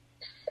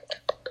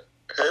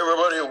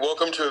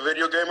welcome to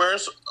Video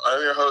Gamers.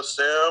 I'm your host,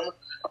 Sam.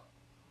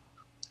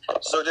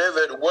 So,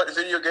 David, what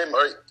video game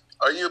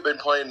are you been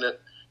playing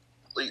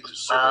lately?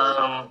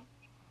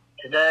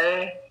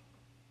 Today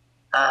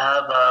I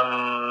have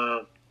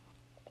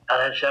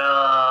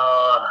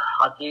NHL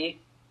hockey.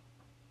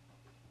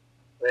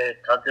 We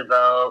talked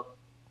about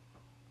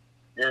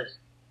this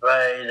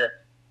right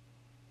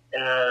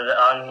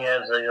on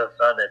here, so you'll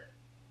start it.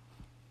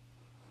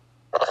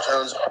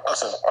 Sounds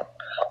awesome.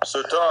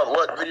 So, Tom,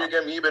 what video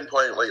game have you been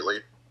playing lately?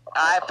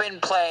 I've been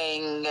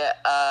playing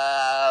a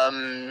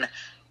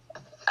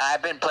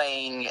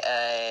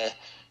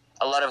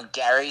lot of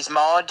Garry's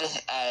Mod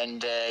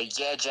and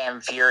Yeah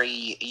Jam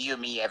Fury,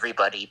 Yumi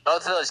Everybody.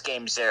 Both of those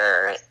games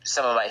are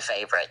some of my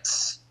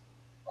favorites.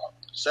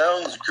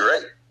 Sounds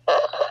great.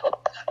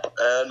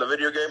 And the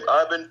video game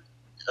I'm going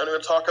to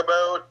talk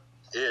about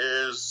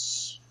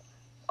is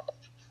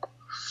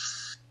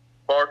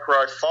Far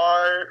Cry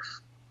 5.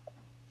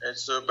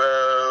 It's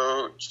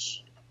about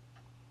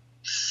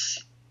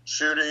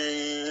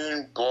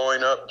shooting,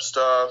 blowing up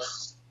stuff,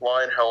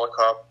 flying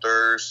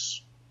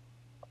helicopters,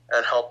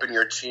 and helping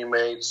your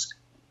teammates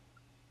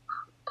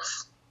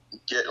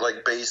get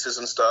bases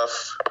and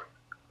stuff.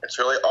 It's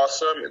really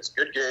awesome. It's a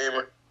good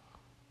game.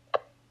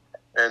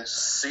 And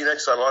see you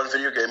next time on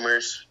Video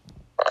Gamers.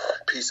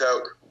 Peace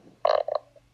out.